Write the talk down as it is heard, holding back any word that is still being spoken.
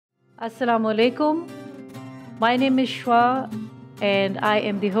Assalamu alaikum. My name is Shwa, and I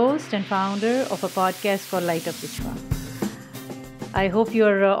am the host and founder of a podcast called Light Up with Shwa. I hope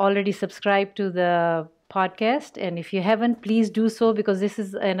you're already subscribed to the podcast, and if you haven't, please do so, because this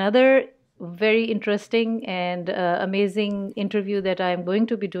is another very interesting and amazing interview that I'm going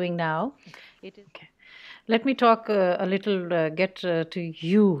to be doing now. Okay. Let me talk a little, get to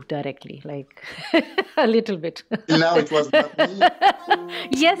you directly, like a little bit. Now it was not me.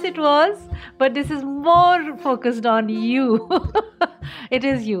 Yes, it was, but this is more focused on you. It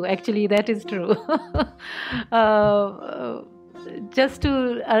is you, actually, that is true. Just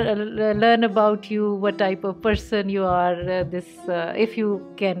to learn about you, what type of person you are, if you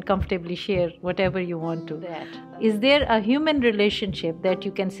can comfortably share whatever you want to. Is there a human relationship that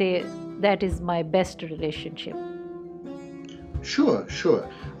you can say that is my best relationship? Sure.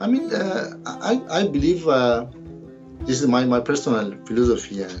 I mean, I believe this is my personal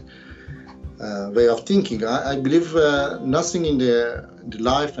philosophy and way of thinking. I believe nothing in the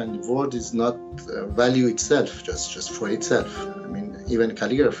life and the world is not value itself, just for itself. I mean, even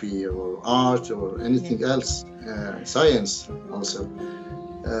calligraphy or art or anything else, science also,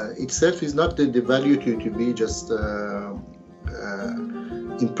 itself is not the value to be just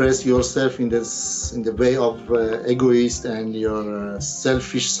impress yourself in the way of egoist and your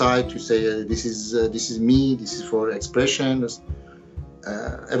selfish side, to say this is me, this is for expression.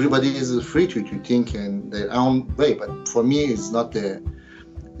 Everybody is free to think in their own way, but for me it's not the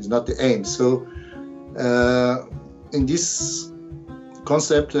aim. So in this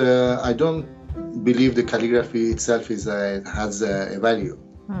concept, I don't believe the calligraphy itself has a value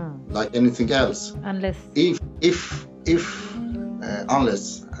like anything else, unless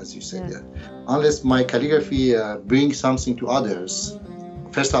unless, as you said, unless my calligraphy brings something to others,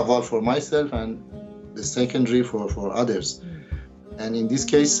 first of all for myself, and the secondary for others. And in this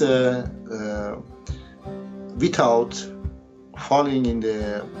case, without falling in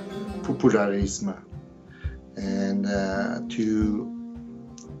the popularism and to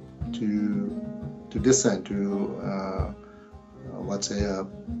descend to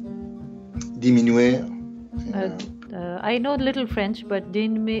diminuer. I know little French, but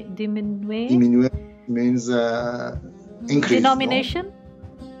diminuer means increase. Denomination? No?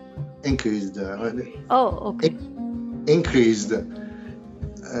 Increased. Okay. Increased the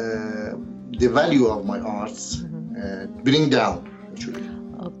value of my arts. Bring down, actually.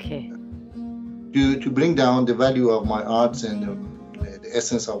 Okay. To bring down the value of my arts and the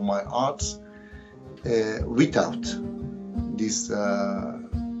essence of my arts without this.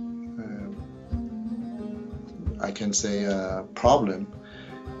 I can say problem.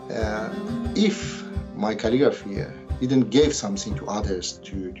 If my calligraphy didn't give something to others,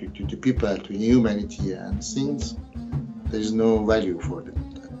 to people, to humanity and things, there is no value for them.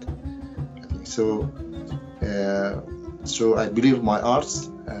 So I believe my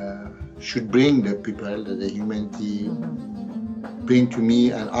arts should bring the people, the humanity, bring to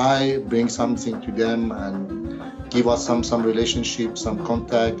me, and I bring something to them and give us some relationship, some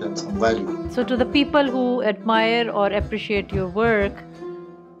contact, and some value. So to the people who admire or appreciate your work,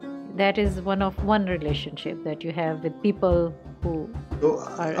 that is one relationship that you have with people who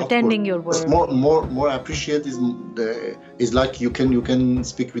are attending your work. More appreciate is like you can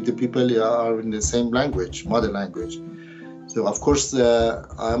speak with the people who are in the same language, mother language. So of course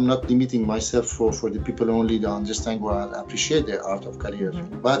I'm not limiting myself for the people only to understand or appreciate the art of calligraphy,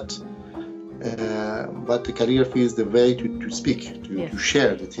 but the calligraphy is the way to speak, to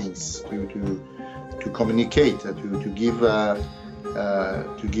share the things, to communicate, to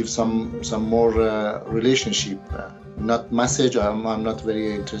give some more relationship, not message. I'm not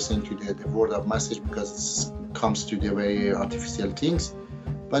very interested to the word of message, because it comes to the very artificial things,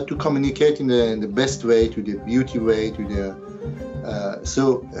 but to communicate in the best way, to the beauty way, to the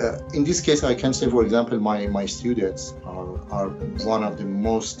in this case I can say, for example, my students are one of the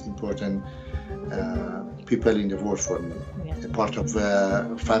most important people in the world for me. A part of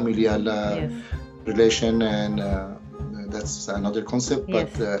familial relation, and that's another concept.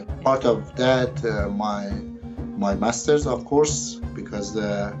 But part of that, my masters, of course, because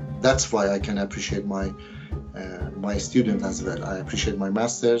that's why I can appreciate my students as well. I appreciate my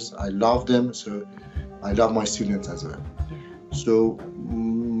masters. I love them, so I love my students as well. So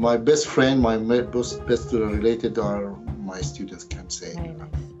my best friend, my best related are my students, can say. Very nice.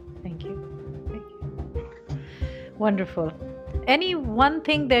 Thank you. Wonderful. Any one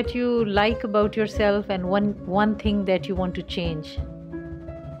thing that you like about yourself, and one thing that you want to change?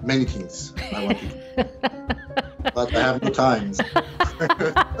 Many things I want to, but I have no time. Sorry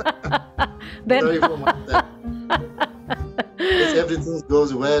for myself. everything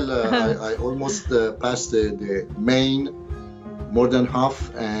goes well. I almost passed the main, more than half,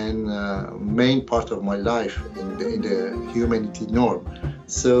 and main part of my life in the humanity norm.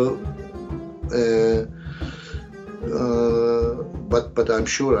 So, but I'm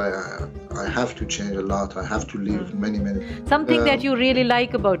sure I have to change a lot. I have to live many. Something that you really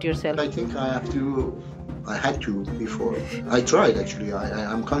like about yourself. I think I had to before. I tried actually.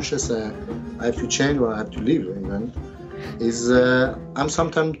 I'm conscious. I have to change or I have to live. Even I'm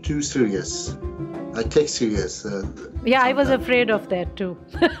sometimes too serious. I take serious. Yeah, I was afraid of that too.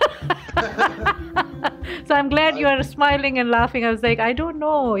 So I'm glad you are smiling and laughing. I was like, I don't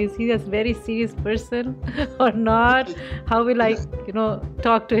know, is he a very serious person or not? How will I,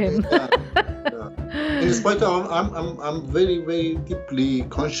 talk to him? In spite of, I'm very deeply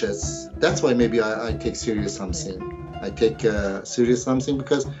conscious. That's why maybe I take serious something. I take serious something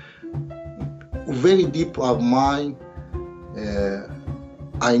because very deep of mine,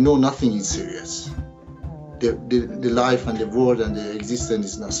 I know nothing is serious. The life and the world and the existence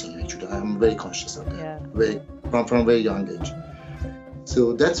is nothing actually. I'm very conscious of that. Yeah. From very young age.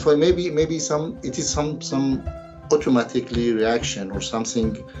 So that's why maybe it is some automatically reaction or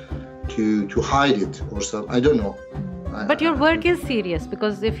something to hide it or something. I don't know. But your work is serious,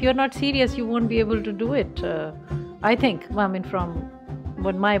 because if you're not serious, you won't be able to do it. I think. I mean, from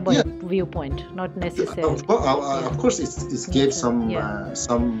my viewpoint, not necessarily. Of course, it gave some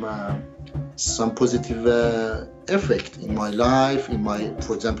positive effect in my life,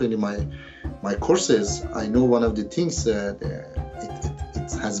 for example, in my courses. I know one of the things it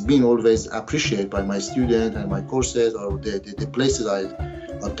has been always appreciated by my students and my courses, or the places I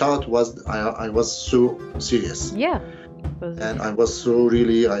taught was I was so serious. Yeah. And I was so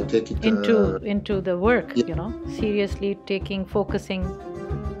really, I take it into the work, seriously focusing.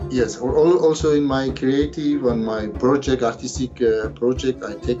 Yes, or also in my creative, on my artistic project,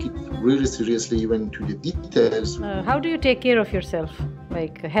 I take it really seriously, even to the details. How do you take care of yourself,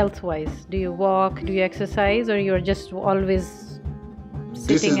 like health-wise? Do you walk? Do you exercise, or you're just always sitting?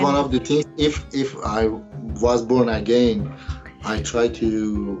 This is one of the things. If I was born again, I try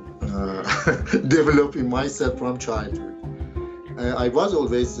to develop in myself from childhood. I was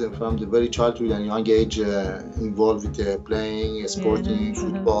always, from the very childhood and young age, involved with playing, sporting,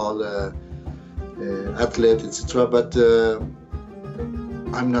 football, athlete, etc. But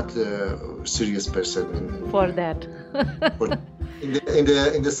I'm not a serious person for that.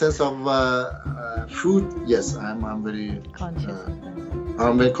 in the sense of food, yes, I'm very conscious.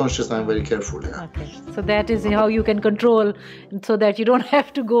 I'm very conscious. I'm very careful. Yeah. Okay, so that is how you can control, so that you don't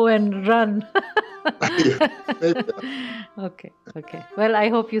have to go and run. Okay. Well, I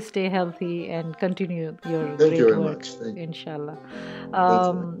hope you stay healthy and continue your great work, inshallah.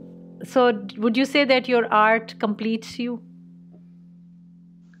 So, would you say that your art completes you?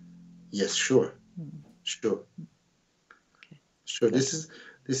 Yes, sure. Sure. This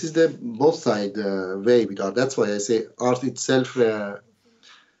is the both side way with art. That's why I say art itself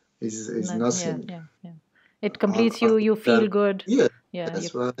is nothing. Yeah. It completes you. You feel good. Yeah.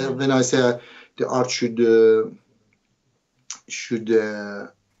 That's why when I say the art should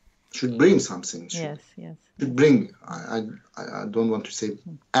bring something. Should bring. I don't want to say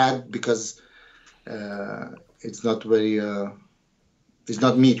add, because it's not very. It's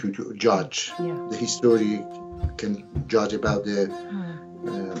not me to judge. The history can judge about the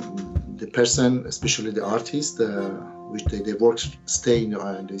person, especially the artist, which their works stay in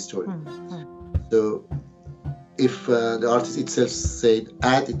the story. So if the artist itself said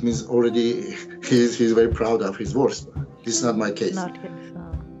add, it means already he's very proud of his works. This is not my case.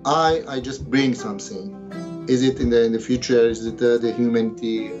 I just bring something. Is it in the future? Is it the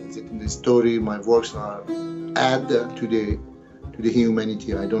humanity? Is it in the story? My works are add to the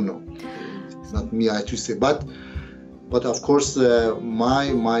humanity. I don't know. It's not me. I have to say, but of course, my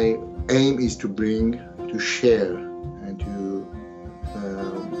aim is to share and to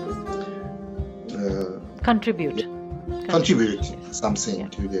contribute something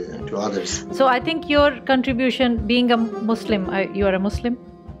to others. So I think your contribution, being a Muslim, you are a Muslim,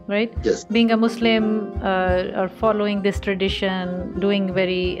 right? Yes. Being a Muslim, or following this tradition, doing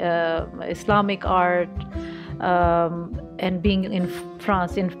very Islamic art, and being in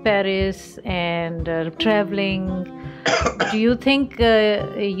France, in Paris, and traveling, do you think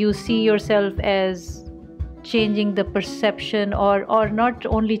you see yourself as changing the perception, or not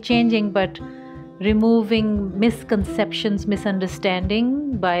only changing but removing misconceptions,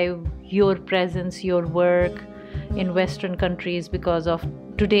 misunderstanding by your presence, your work in Western countries? Because of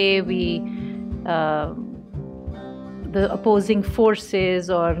today, the opposing forces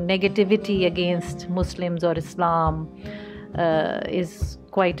or negativity against Muslims or Islam, is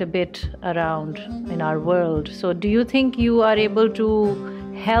quite a bit around in our world. So do you think you are able to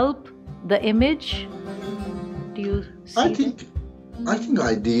help the image? Do you see I think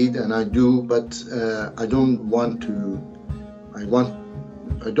I did and I do, but I don't want to. I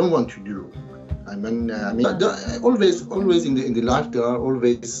don't want to do. I mean, always in the life there are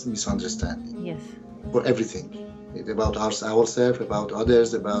always misunderstandings. Yes. For everything, about ourselves, about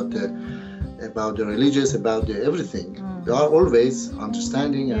others, about the religious, about everything. There are always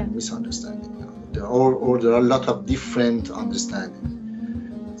understanding and misunderstanding. There are a lot of different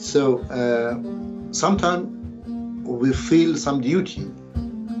understanding. So sometimes we feel some duty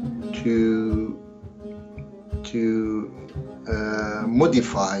to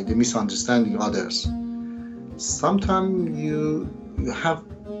modify the misunderstanding of others. Sometimes you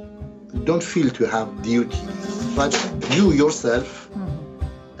don't feel to have duty, but you yourself,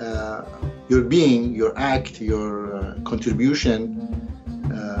 your being, your act, your contribution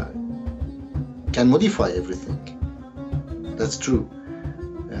can modify everything. That's true.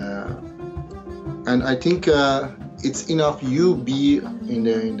 And I think it's enough you be in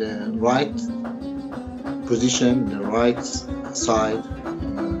the right position, the right side,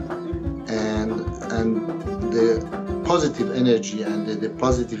 and the positive energy and the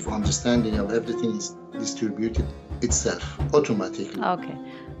positive understanding of everything is distributed itself automatically. Okay.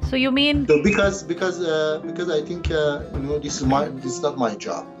 So you mean? So because I think this is not my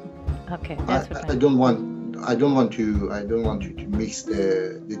job. Okay, that's I don't want to mix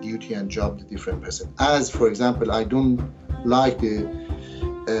the duty and job the different person. As for example, I don't like a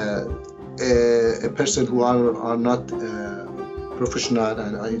person who are not professional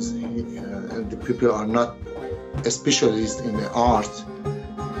and the people are not a specialist in the art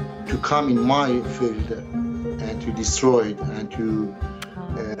to come in my field and to destroy it and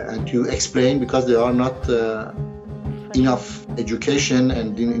to explain, because there are not enough education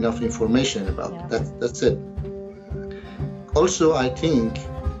and enough information about it. That's it. Also, I think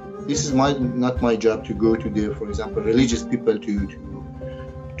this is not my job to go to for example, religious people to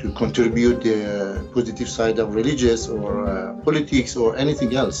contribute the positive side of religious or politics or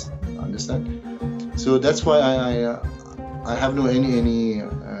anything else. Understand? So that's why I have no any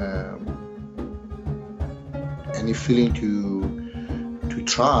feeling to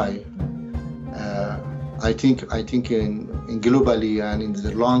try. I think in globally and in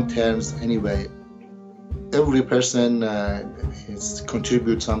the long terms anyway, every person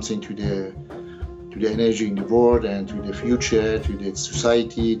contributes something to the energy in the world and to the future, to the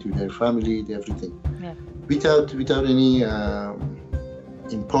society, to their family, to everything. Yeah. Without any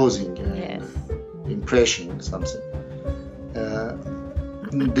imposing impression something.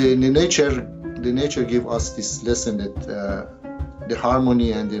 The nature gave us this lesson that the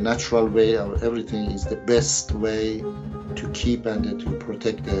harmony and the natural way of everything is the best way to keep and to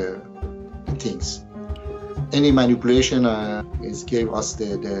protect the things. Any manipulation gave us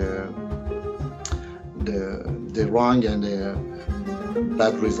the wrong and the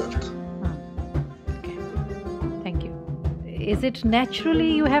bad result. Okay, thank you. Is it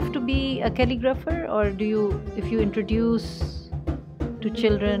naturally you have to be a calligrapher, or if you introduce to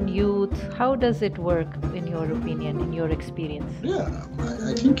children, youth, how does it work in your opinion, in your experience? Yeah,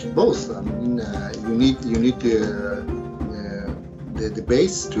 I think both. I mean, you need the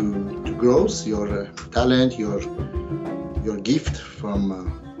base to grow your talent, your gift from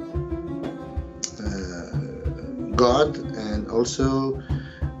God, and also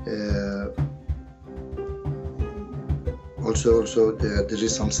there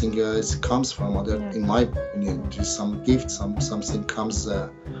is something comes from other. In my opinion, there is some gift, something comes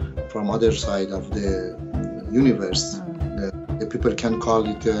from other side of the universe. The people can call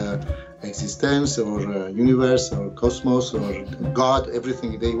it existence or universe or cosmos or God,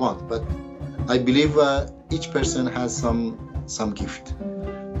 everything they want. But I believe each person has some gift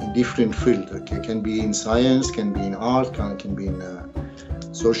in different field. Okay, can be in science, can be in art, can be in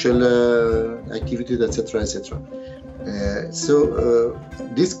social activities, etc., etc. So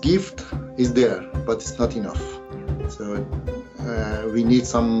this gift is there, but it's not enough. So we need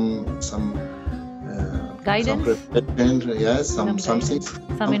some guidance. Some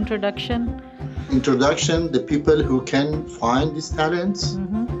introduction. The people who can find these talents,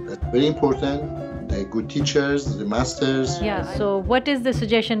 that's very important. The good teachers, the masters. Yeah. So what is the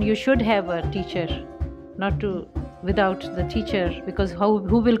suggestion? You should have a teacher, without the teacher, because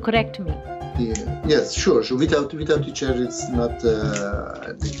who will correct me? Yes, sure. So without teacher, it's not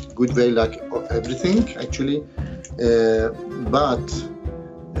the good way, like everything actually. But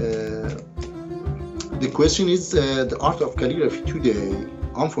the question is, the art of calligraphy today,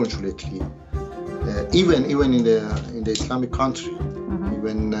 unfortunately, even in the Islamic country,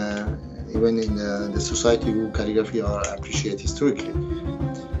 even in the society who calligraphy are appreciated historically,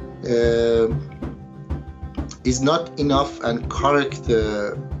 is not enough and correct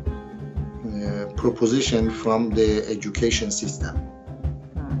proposition from the education system.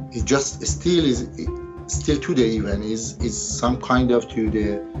 It just still today even is some kind of to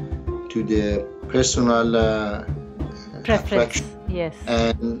the personal preference, yes,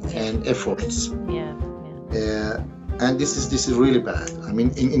 and efforts. Yeah. And this is really bad. I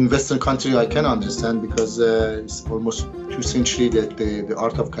mean, in Western country, I can understand because it's almost 2 centuries that the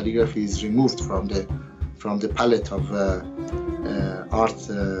art of calligraphy is removed from the palette of art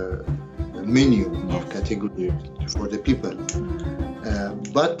menu of category for the people.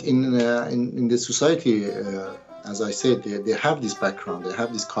 But in the society, as I said, they have this background, they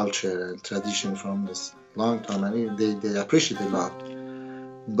have this culture and tradition from this long time, and they appreciate a lot.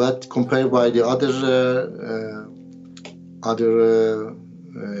 But compared by the other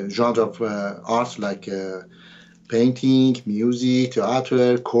genre of art like painting, music,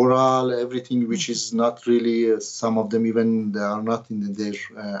 theater, choral, everything which is not really, some of them even they are not in their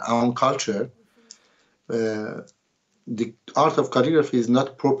own culture. The art of calligraphy is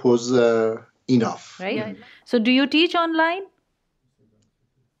not proposed enough. Right. So do you teach online?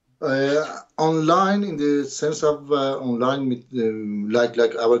 Online in the sense of online with,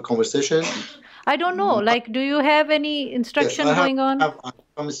 like our conversation? I don't know. Like, do you have any instruction going on? I have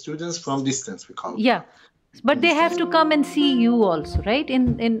some students from distance, we call it. Yeah. But they have to come and see you also, right?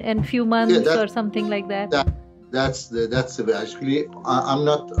 In few months or something like that. That's the way. Actually, I'm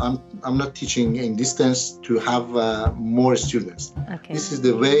not teaching in distance to have more students. Okay. This is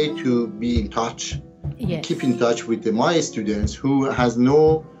the way to be in touch. Yes. Keep in touch with my students who has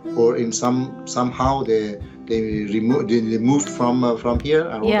no, or in somehow they moved from here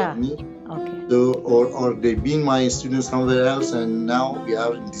or me. Okay. So or they've been my students somewhere else and now we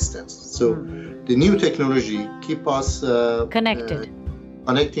are in distance. So the new technology keep us connected.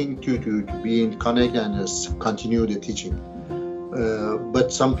 Connecting to be in connect and continue the teaching.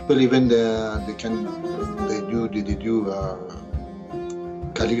 But some people even they do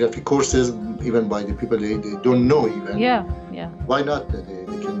calligraphy courses even by the people they don't know even. Yeah. Why not? They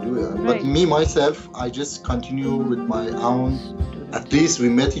can do that. Right. But me myself, I just continue with my own. At least we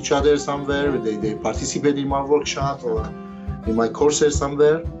met each other somewhere. They participate in my workshop or in my courses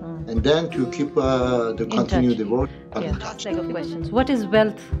somewhere, and then to keep continue the work. Yeah. Last leg of questions. What is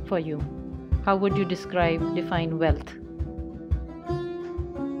wealth for you? How would you define wealth?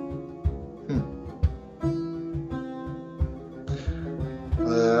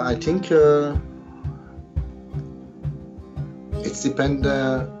 I think it depends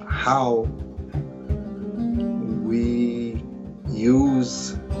how we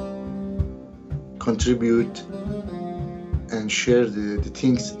use, contribute, and share the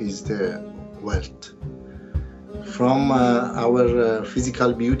things is the wealth. From our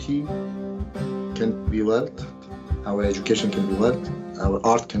physical beauty can be wealth, our education can be wealth, our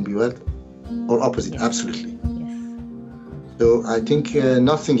art can be wealth, or opposite, absolutely. So I think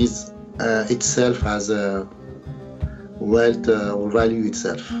nothing is itself as a wealth or value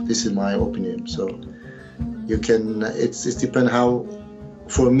itself. This is my opinion. So you can. It depends how.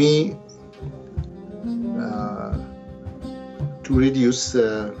 For me, to reduce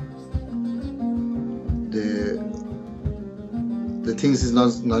the things is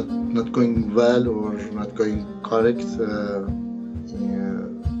not going well or not going correct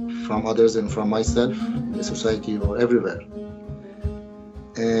from others and from myself, in the society or everywhere.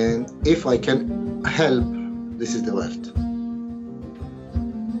 And if I can help, this is the wealth.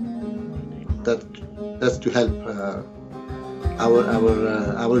 That's to help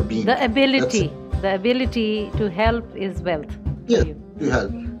our being. The ability to help is wealth. Yeah, to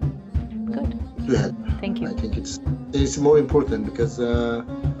help. Good. To help. Thank you. I think it's more important because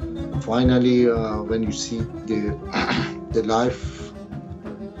finally, when you see the life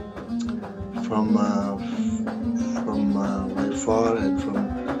from very far and from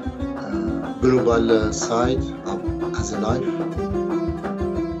global side as a life,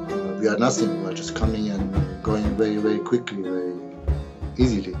 we are nothing. We are just coming and going very, very quickly, very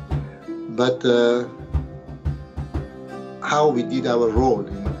easily. But how we did our role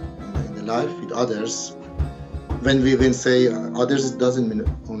in the life with others, when we even say others, it doesn't mean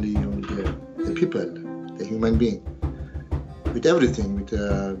only the people, the human being. With everything, with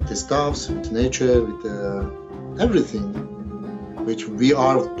the stuffs, with nature, with everything, which we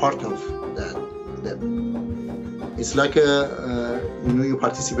are part of that. It's like you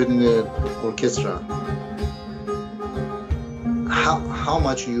participate in an orchestra. How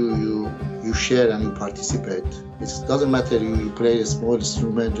much you you share and you participate. It doesn't matter you play a small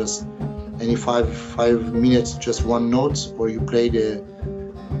instrument, just any 5 minutes, just one note, or you play the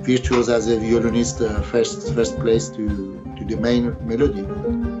virtuos as a violinist, first place to the main melody.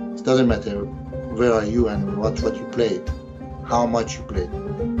 It doesn't matter where are you and what you played, how much you played,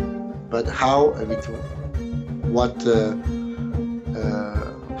 but how, with what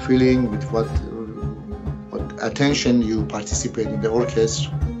feeling, with what attention you participate in the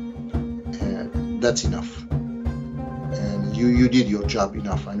orchestra. That's enough, and you did your job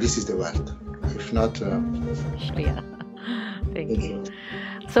enough, and this is the wealth. If not, yeah. Thank you.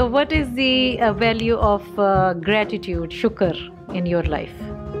 So, what is the value of gratitude, shukr, in your life?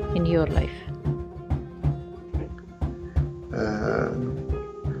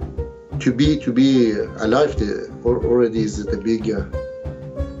 To be alive already is the big.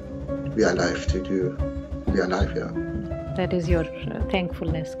 To be alive, to be alive, yeah. That is your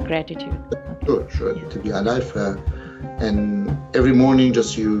thankfulness, gratitude. Okay. Sure. Yeah. To be alive, and every morning,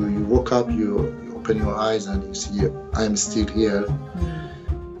 just you woke up, you open your eyes, and you see I am still here.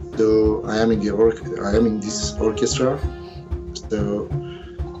 So I am in this orchestra. So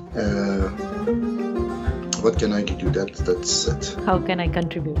what can I do? That's it. How can I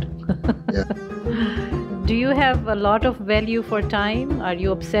contribute? Yeah. Do you have a lot of value for time? Are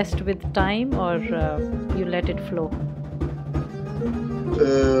you obsessed with time, or you let it flow?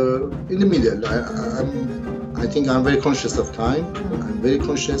 In the middle. I think I'm very conscious of time. I'm very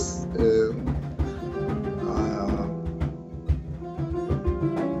conscious.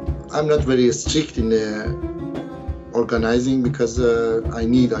 I'm not very strict in organizing, because I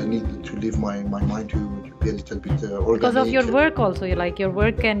need to leave my mind to be a little bit organized. Because of your work also, you like your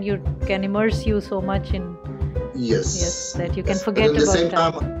work, and you can immerse you so much in. Yes. That you can forget about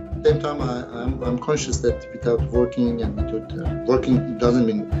time. At the same time, I'm conscious that without working, and without working doesn't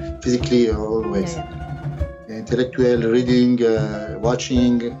mean physically always. Yeah. Intellectual reading,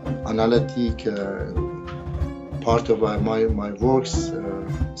 watching, analytic, part of my works,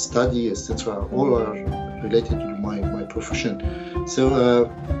 study, etc. All are related to my profession. So,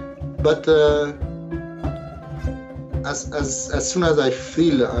 but as soon as I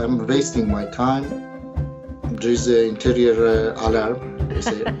feel I'm wasting my time, there is an interior alarm. I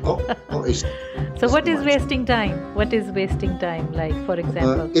say, it's. So what is wasting time? What is wasting time? Like, for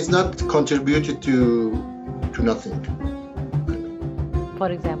example, it's not contributed to nothing.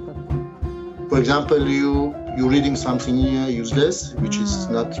 For example, you're reading something useless, which is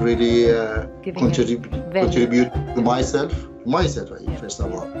not really contribute to myself, first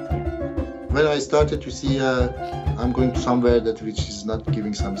of all. When I started to see I'm going somewhere which is not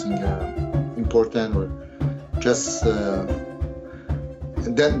giving something important, or just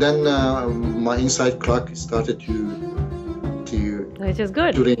then my inside clock started to which is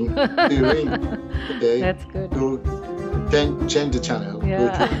good. To ring. Okay. That's good. So change the channel.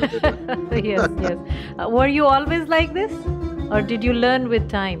 Yeah. Yes. Were you always like this, or did you learn with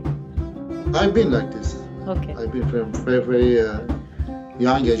time? I've been like this. Okay. I've been from very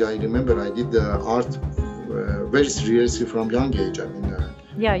young age. I remember I did art very seriously from young age. I mean.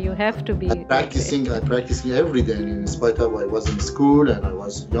 Yeah, you have to be. I practicing every day. In spite of I was in school and I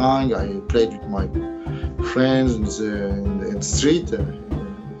was young, I played with my friends in the street,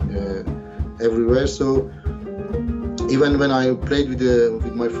 everywhere. So even when I played with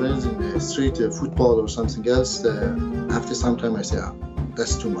my friends in the street, football or something else, after some time I say,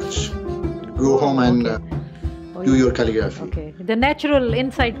 that's too much. Go home and do your calligraphy. Okay, the natural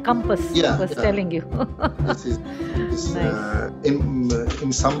inside compass was telling you. This is nice.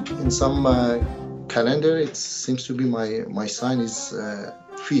 In some calendar, it seems to be my sign is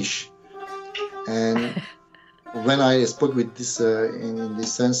fish, and when I spoke with this in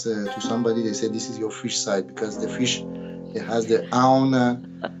this sense to somebody, they said this is your fish side, because the fish it has their own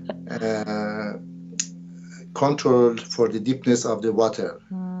control for the deepness of the water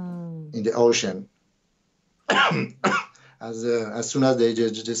in the ocean. As soon as they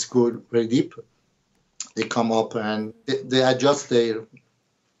just go very deep, they come up and they adjust their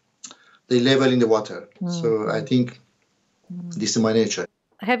level in the water. So I think this is my nature.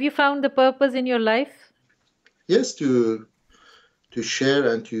 Have you found the purpose in your life? Yes, to share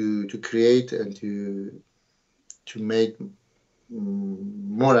and to create and to make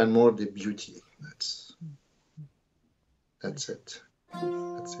more and more the beauty. That's it.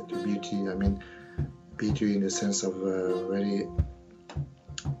 That's it. The beauty. I mean, beauty in the sense of very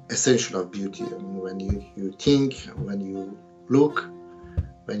essential of beauty. I mean, when you think, when you look,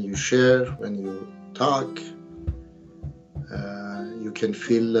 when you share, when you talk, you can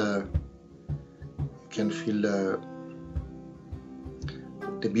feel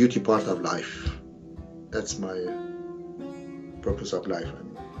the beauty part of life. That's my purpose of life,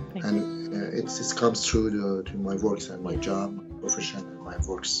 and it comes through to my works and my job, my profession, and my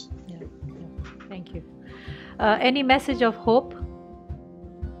works. Yeah. Thank you. Any message of hope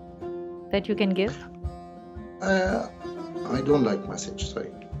that you can give? I don't like message.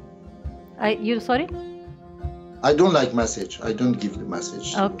 Sorry. Sorry? I don't like message. I don't give the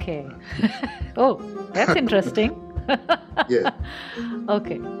message. Okay. Oh, that's interesting. Yeah.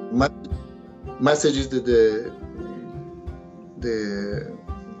 Okay. Message is the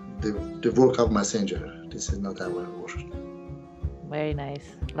work of messenger. This is not our work. Very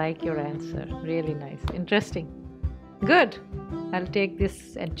nice. Like your answer. Really nice. Interesting. Good. I'll take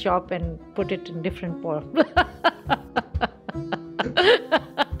this and chop and put it in different form.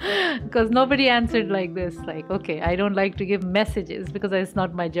 Because nobody answered like this. Like, okay, I don't like to give messages because it's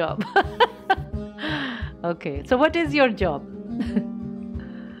not my job. Okay. So what is your job?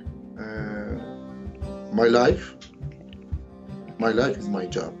 My life. My life is my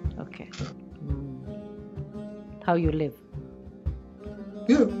job. Okay. How you live?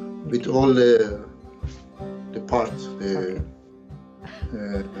 Yeah, with all the parts,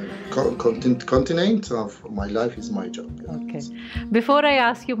 continent of my life is my job. Yeah. Okay. Before I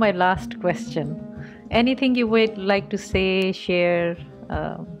ask you my last question, anything you would like to say, share,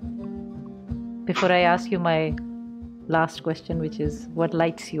 before I ask you my last question, which is what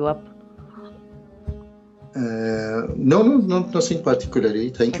lights you up? No, nothing particularly.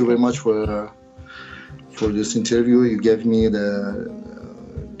 Thank you very much for this interview. You gave me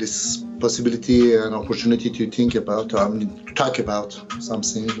this possibility and opportunity to think about, to talk about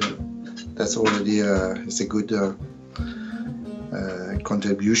something. That's already is a good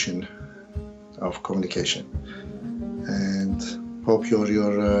contribution of communication. And hope your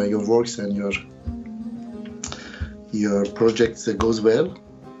works and your project goes well,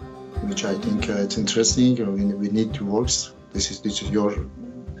 which I think it's interesting. We need to work. This is your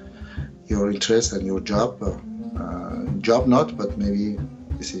interest and your job. Job not, but maybe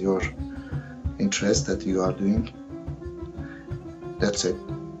this is your interest that you are doing. That's it.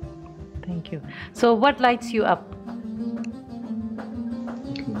 Thank you. So what lights you up?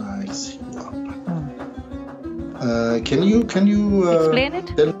 Lights you up. Can you explain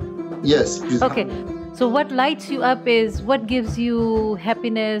it? Yes. Please. Okay. So what lights you up is what gives you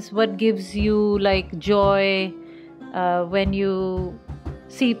happiness, what gives you like joy when you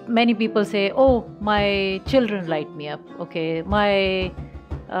see many people say, oh, my children light me up, okay, my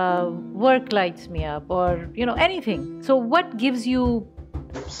work lights me up, or anything. So what gives you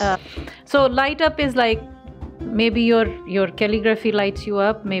so light up is like maybe your calligraphy lights you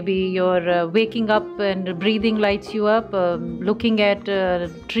up, maybe your waking up and breathing lights you up, looking at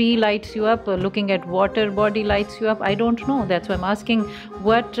tree lights you up, looking at water body lights you up. I don't know. That's why I'm asking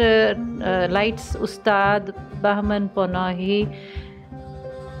what lights Ustad Bahman Panahi,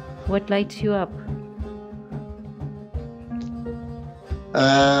 what lights you up?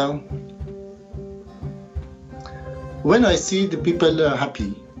 When I see the people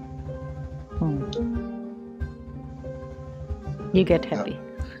happy, you get happy.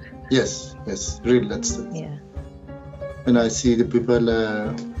 Yes, really, that's it. Yeah. When I see the people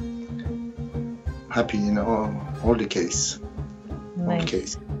happy in all the case, nice. All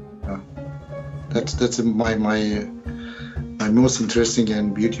case. That's my most interesting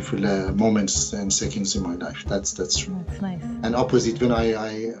and beautiful moments and seconds in my life. That's true. That's nice. And opposite, when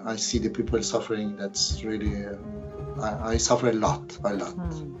I see the people suffering, that's really I suffer a lot.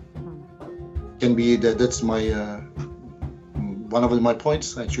 Can be that's my one of my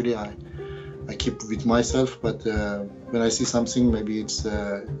points. Actually, I keep with myself, but when I see something, maybe it's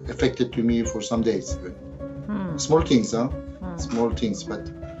affected to me for some days. Small things, small things,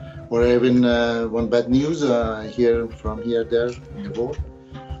 but. Or even one bad news here from here there in the world,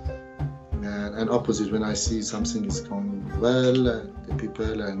 and opposite when I see something is going well, the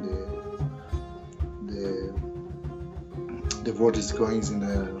people and the world is going in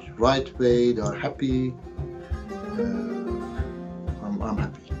the right way. They are happy. I'm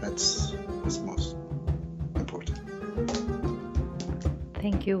happy. That's most important.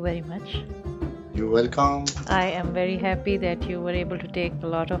 Thank you very much. You're welcome. I am very happy that you were able to take a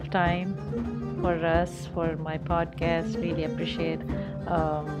lot of time for us, for my podcast. Really appreciate.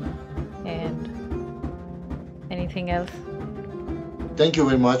 And anything else? Thank you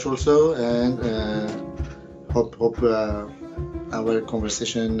very much also, and hope our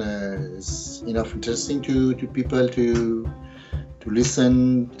conversation is enough interesting to people to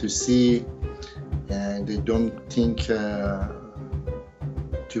listen, to see, and they don't think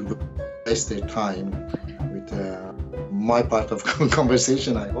to waste their time with my part of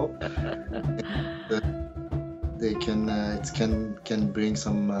conversation, I hope. They can bring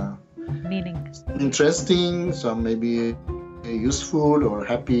some meaning, interesting, some maybe useful or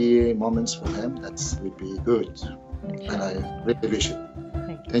happy moments for them. That would be good. And I really wish it.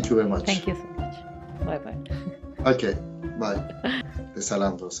 Thank you very much. Thank you so much. Bye-bye. Okay, bye.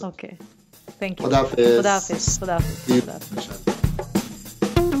 Salam. Okay. Thank you. Khudafez. Khudafez.